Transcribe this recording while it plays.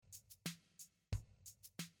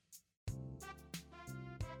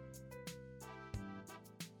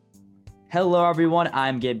Hello, everyone.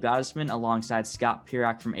 I'm Gabe Gottesman alongside Scott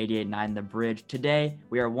Pirak from 88.9 The Bridge. Today,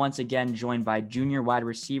 we are once again joined by junior wide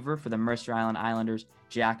receiver for the Mercer Island Islanders,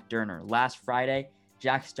 Jack Durner. Last Friday,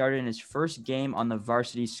 Jack started in his first game on the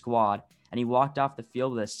varsity squad, and he walked off the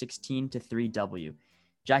field with a 16-3 W.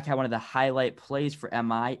 Jack had one of the highlight plays for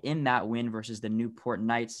MI in that win versus the Newport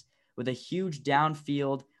Knights with a huge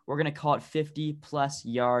downfield, we're going to call it 50-plus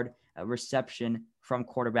yard reception from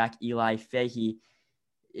quarterback Eli Fahey.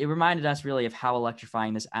 It reminded us really of how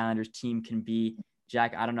electrifying this Islanders team can be.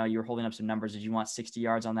 Jack, I don't know, you were holding up some numbers. Did you want 60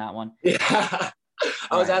 yards on that one? Yeah,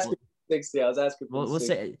 I was asking for 60. I was asking for we'll 60.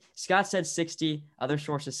 say Scott said 60. Other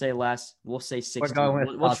sources say less. We'll say 60. We're going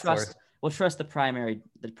with we'll trust the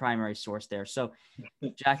primary source there. So,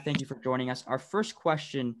 Jack, thank you for joining us. Our first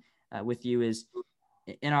question with you is,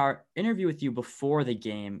 in our interview with you before the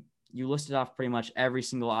game, you listed off pretty much every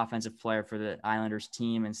single offensive player for the Islanders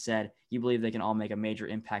team and said you believe they can all make a major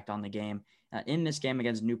impact on the game. In this game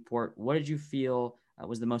against Newport, what did you feel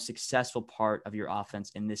was the most successful part of your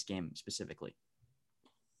offense in this game specifically?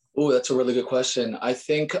 Oh, that's a really good question. I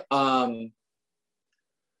think,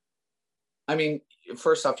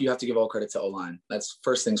 first off, you have to give all credit to O-line. That's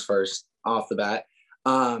first things first off the bat.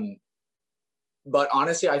 But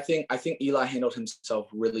honestly, I think Eli handled himself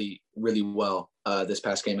really, really well this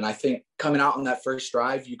past game. And I think coming out on that first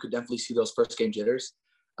drive, you could definitely see those first game jitters.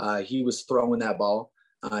 He was throwing that ball.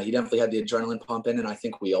 He definitely had the adrenaline pumping, and I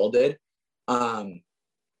think we all did.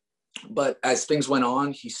 But as things went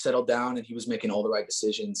on, he settled down and he was making all the right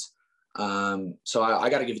decisions. So I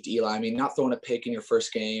got to give it to Eli. I mean, not throwing a pick in your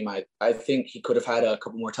first game. I think he could have had a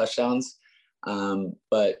couple more touchdowns.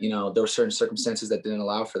 But there were certain circumstances that didn't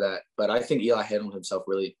allow for that. But I think Eli handled himself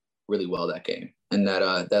really, really well that game, and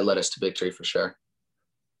that led us to victory for sure.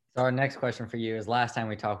 So our next question for you is, last time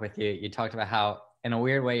we talked with you, you talked about how, in a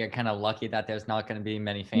weird way, you're kind of lucky that there's not going to be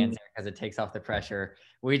many fans there because it takes off the pressure.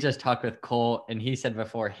 We just talked with Cole, and he said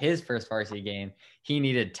before his first varsity game, he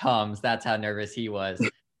needed Tums. That's how nervous he was.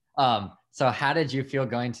 So how did you feel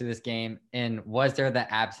going to this game? And was there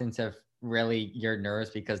the absence of really your nerves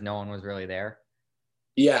because no one was really there?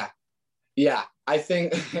 Yeah. I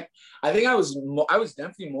think I was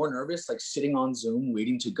definitely more nervous, like sitting on Zoom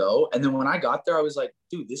waiting to go. And then when I got there, I was like,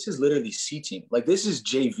 dude, this is literally C team. Like, this is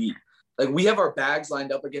JV. Like, we have our bags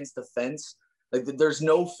lined up against the fence. Like, there's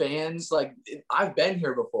no fans. Like, I've been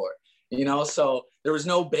here before, so there was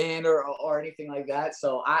no band or anything like that.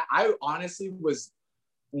 So I honestly was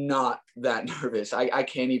not that nervous. I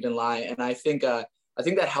can't even lie. And I think that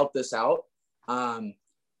helped us out.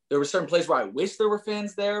 There were certain places where I wish there were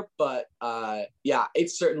fans there, but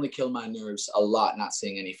it certainly killed my nerves a lot not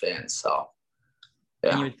seeing any fans. So, yeah.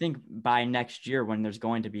 And you would think by next year, when there's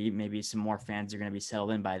going to be maybe some more fans, are going to be settled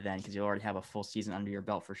in by then because you already have a full season under your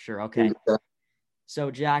belt for sure. Okay. Yeah. So,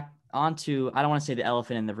 Jack, on to, I don't want to say the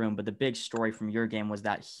elephant in the room, but the big story from your game was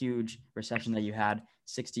that huge reception that you had,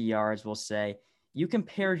 60 yards, we'll say. You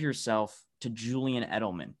compared yourself to Julian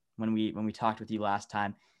Edelman when we talked with you last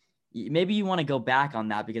time. Maybe you want to go back on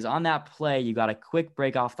that, because on that play, you got a quick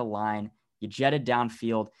break off the line. You jetted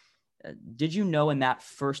downfield. Did you know in that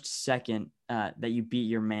first second that you beat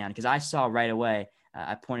your man? Because I saw right away,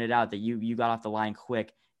 I pointed out that you got off the line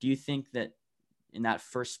quick. Do you think that in that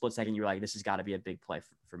first split second, you were like, this has got to be a big play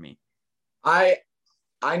for me? I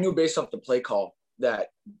knew based off the play call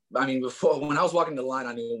that, before, when I was walking the line,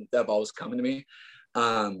 I knew that ball was coming to me.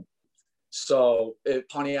 So at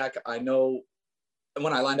Pontiac, I know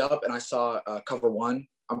when I lined up and I saw cover one,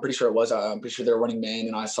 I'm pretty sure they were running man,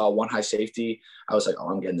 and I saw one high safety. I was like, oh,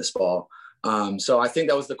 I'm getting this ball. So I think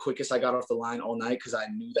that was the quickest I got off the line all night, because I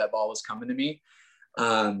knew that ball was coming to me.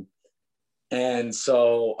 And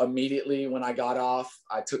so immediately when I got off,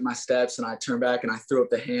 I took my steps and I turned back and I threw up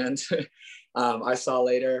the hand I saw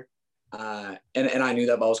later. And I knew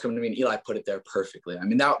that ball was coming to me, and Eli put it there perfectly. I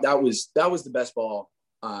mean, that was the best ball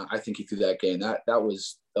I think he threw that game. That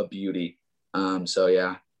was a beauty. So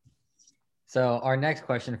yeah. So our next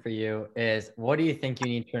question for you is, what do you think you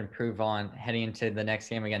need to improve on heading into the next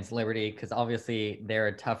game against Liberty? Because obviously they're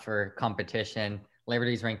a tougher competition.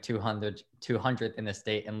 Liberty's ranked 200th in the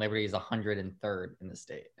state, and Liberty is 103rd in the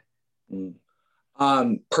state.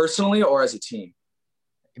 Personally or as a team?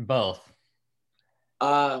 Both.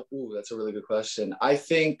 That's a really good question. I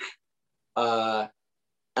think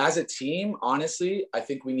as a team, honestly, I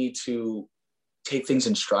think we need to take things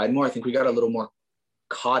in stride more. I think we got a little more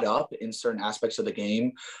caught up in certain aspects of the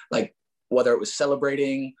game, like whether it was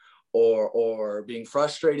celebrating or being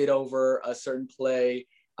frustrated over a certain play.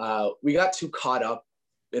 We got too caught up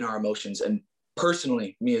in our emotions, and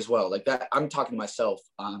personally, me as well. Like that, I'm talking to myself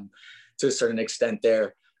to a certain extent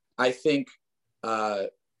there. I think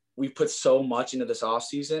we've put so much into this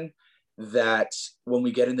offseason that when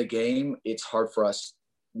we get in the game, it's hard for us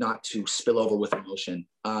not to spill over with emotion.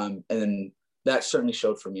 And that certainly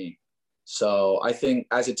showed for me. So I think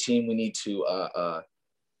as a team, we need to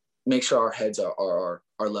make sure our heads are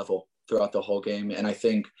level throughout the whole game. And I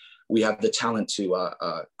think we have the talent to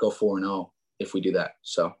go 4-0 if we do that.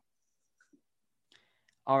 So.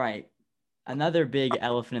 All right. Another big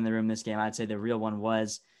elephant in the room this game, I'd say the real one,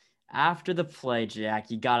 was after the play, Jack,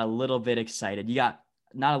 you got a little bit excited. You got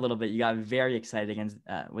not a little bit, you got very excited against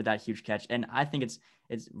with that huge catch. And I think it's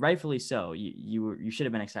rightfully so. You should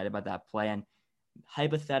have been excited about that play. And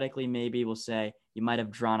hypothetically, maybe we'll say you might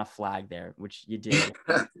have drawn a flag there, which you did.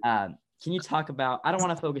 Can you talk about, I don't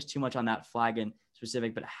want to focus too much on that flag in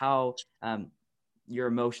specific, but how your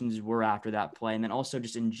emotions were after that play. And then also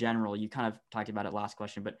just in general, you kind of talked about it last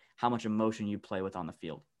question, but how much emotion you play with on the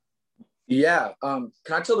field. Yeah. Can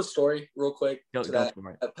I tell the story real quick? Go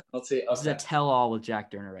for it. Let's see. Okay. This is a tell-all with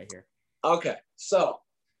Jack Durner right here. Okay. So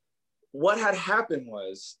what had happened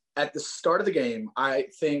was at the start of the game, I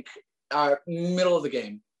think middle of the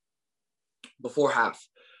game, before half,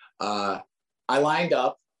 I lined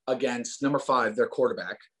up against number 5, their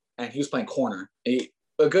quarterback, and he was playing corner, a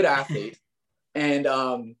good athlete. And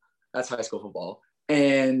that's high school football.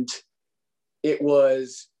 And it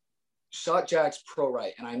was shot Jack's pro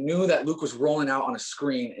right. And I knew that Luke was rolling out on a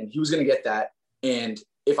screen and he was going to get that. And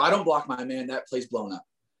if I don't block my man, that play's blown up.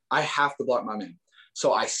 I have to block my man.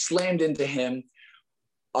 So I slammed into him,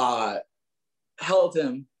 held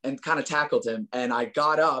him, and kind of tackled him. And I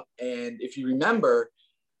got up. And if you remember,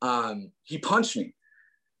 he punched me.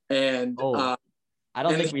 And I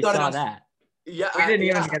don't think we saw that. Yeah. We didn't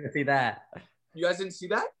even get to see that. You guys didn't see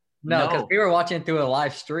that? No, because we were watching through a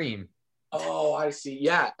live stream. Oh, I see.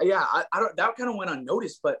 Yeah. I don't. That kind of went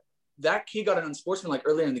unnoticed, but that kid got an unsportsmanlike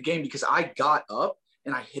earlier in the game because I got up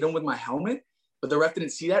and I hit him with my helmet, but the ref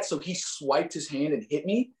didn't see that, so he swiped his hand and hit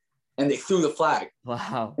me, and they threw the flag.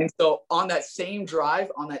 Wow. And so on that same drive,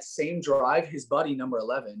 his buddy number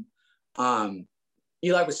 11,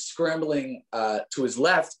 Eli was scrambling to his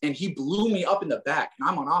left, and he blew me up in the back, and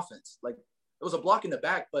I'm on offense. Like it was a block in the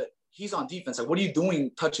back, but he's on defense. Like, what are you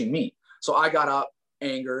doing touching me? So I got up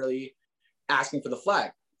angrily, asking for the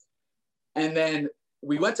flag. And then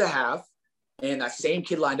we went to half, and that same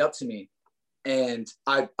kid lined up to me, and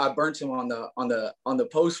I burnt him on the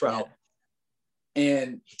post route. Yeah.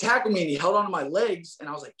 And he tackled me and he held onto my legs, and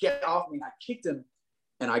I was like, get off me. And I kicked him,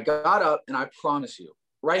 and I got up, and I promise you,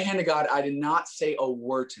 right hand to God, I did not say a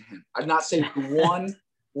word to him. I did not say one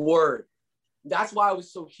word. That's why I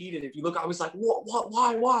was so heated. If you look, I was like, what,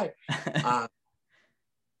 why?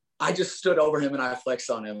 I just stood over him and I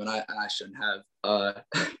flexed on him, and I shouldn't have.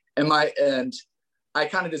 And I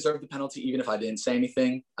kind of deserved the penalty, even if I didn't say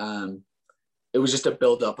anything. It was just a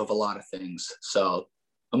buildup of a lot of things. So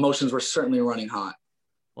emotions were certainly running hot.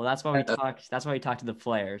 Well, that's why we talked. That's why we talked to the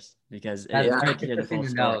players, because it's great to hear the full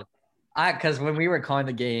story. Because when we were calling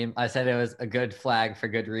the game, I said it was a good flag for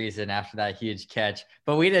good reason after that huge catch,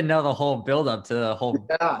 but we didn't know the whole buildup to the whole.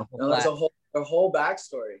 Yeah, that's a whole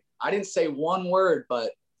backstory. I didn't say one word,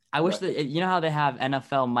 but I wish that, you know how they have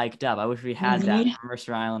NFL mic'd up. I wish we had that for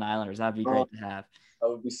Mercer Island Islanders. That'd be great to have. That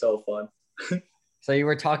would be so fun. So you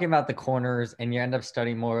were talking about the corners, and you end up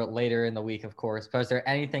studying more later in the week, of course. But is there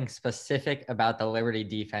anything specific about the Liberty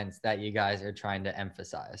defense that you guys are trying to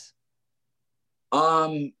emphasize?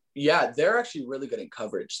 Yeah, they're actually really good in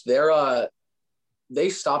coverage. They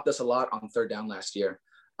stopped us a lot on third down last year.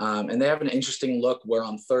 And they have an interesting look where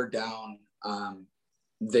on third down,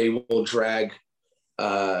 they will drag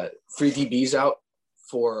 3 DBs out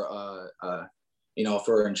for, if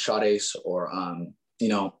we're in shot ace or,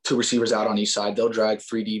 2 receivers out on each side. They'll drag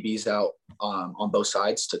 3 DBs out on both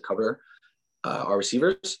sides to cover our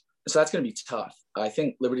receivers. So that's going to be tough. I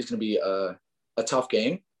think Liberty's going to be a tough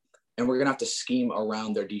game. And we're going to have to scheme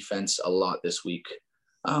around their defense a lot this week.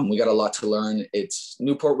 We got a lot to learn.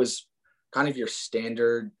 Newport was kind of your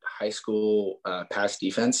standard high school pass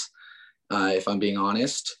defense, if I'm being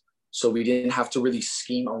honest. So we didn't have to really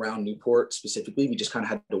scheme around Newport specifically. We just kind of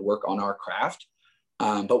had to work on our craft.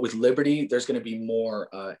 But with Liberty, there's going to be more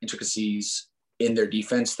intricacies in their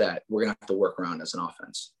defense that we're going to have to work around as an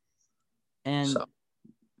offense. And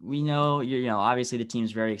we know, obviously the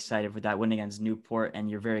team's very excited for that win against Newport, and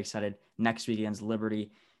you're very excited next week against Liberty.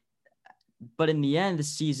 But in the end, the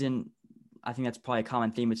season, I think that's probably a common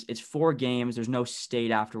theme. It's 4 games. There's no state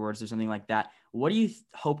afterwards or something like that. What do you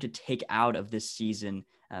hope to take out of this season?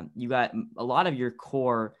 You got a lot of your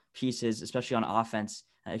core pieces, especially on offense,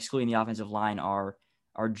 excluding the offensive line, are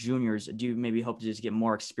are juniors. Do you maybe hope to just get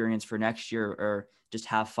more experience for next year or just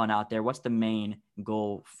have fun out there? What's the main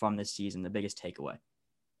goal from this season, the biggest takeaway?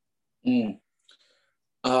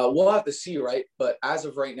 We'll have to see, right? But as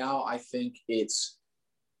of right now, I think it's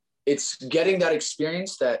getting that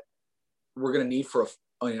experience that we're going to need for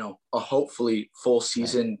a hopefully full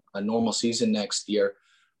season, a normal season next year.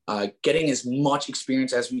 Getting as much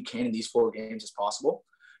experience as we can in these 4 games as possible,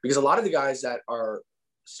 because a lot of the guys that are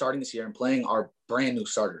starting this year and playing are brand new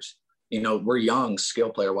starters. We're young skill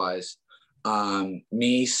player wise.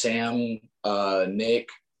 Me, Sam, Nick,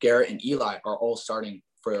 Garrett, and Eli are all starting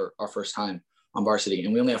for our first time on varsity,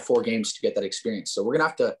 and we only have 4 games to get that experience. So we're gonna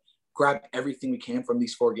have to grab everything we can from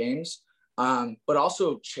these 4 games, but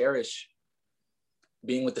also cherish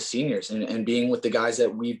being with the seniors and being with the guys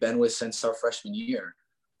that we've been with since our freshman year.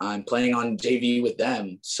 I'm playing on JV with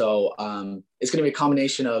them. So it's going to be a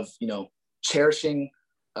combination of, cherishing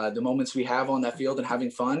the moments we have on that field and having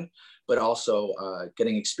fun, but also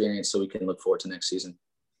getting experience so we can look forward to next season.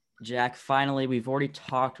 Jack, finally, we've already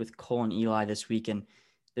talked with Cole and Eli this week, and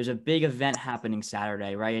there's a big event happening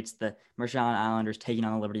Saturday, right? It's the Mercer Island Islanders taking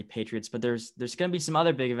on the Liberty Patriots, but there's going to be some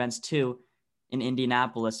other big events too in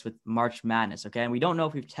Indianapolis with March Madness, okay? And we don't know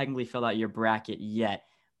if we've technically filled out your bracket yet,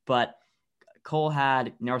 but Cole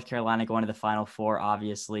had North Carolina going to the Final Four,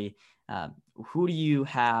 obviously. Who do you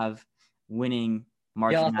have winning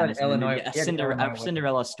March Madness? Illinois. A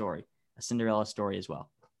Cinderella story as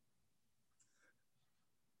well.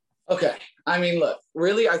 Okay. I mean, look,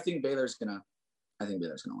 really, I think Baylor's gonna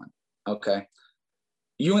win. Okay.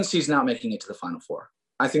 UNC's not making it to the Final Four.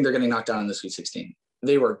 I think they're getting knocked down in the Sweet 16.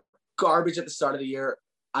 They were garbage at the start of the year.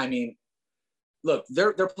 I mean, look,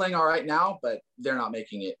 they're playing all right now, but they're not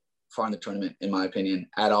making it far in the tournament, in my opinion,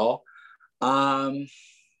 at all.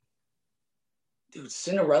 Dude,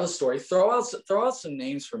 Cinderella story. Throw out some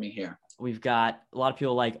names for me here. We've got a lot of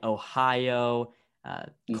people like Ohio.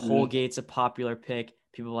 Colgate's a popular pick.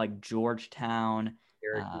 People like Georgetown.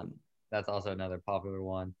 That's also another popular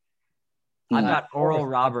one. I've got Oral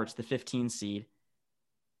Roberts, the 15 seed.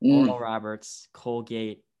 Oral Roberts,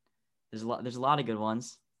 Colgate. There's a lot of good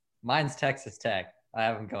ones. Mine's Texas Tech. I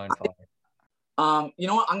have them going far. You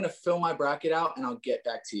know what? I'm gonna fill my bracket out and I'll get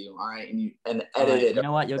back to you. All right, and edit it. You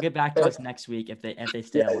know what? You'll get back to us next week if they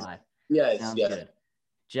stay alive. Yes. Good.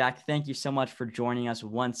 Jack, thank you so much for joining us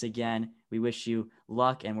once again. We wish you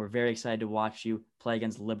luck, and we're very excited to watch you play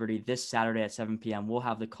against Liberty this Saturday at 7 p.m. We'll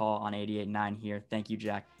have the call on 88.9 here. Thank you,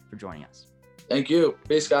 Jack, for joining us. Thank you.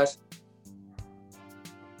 Peace, guys.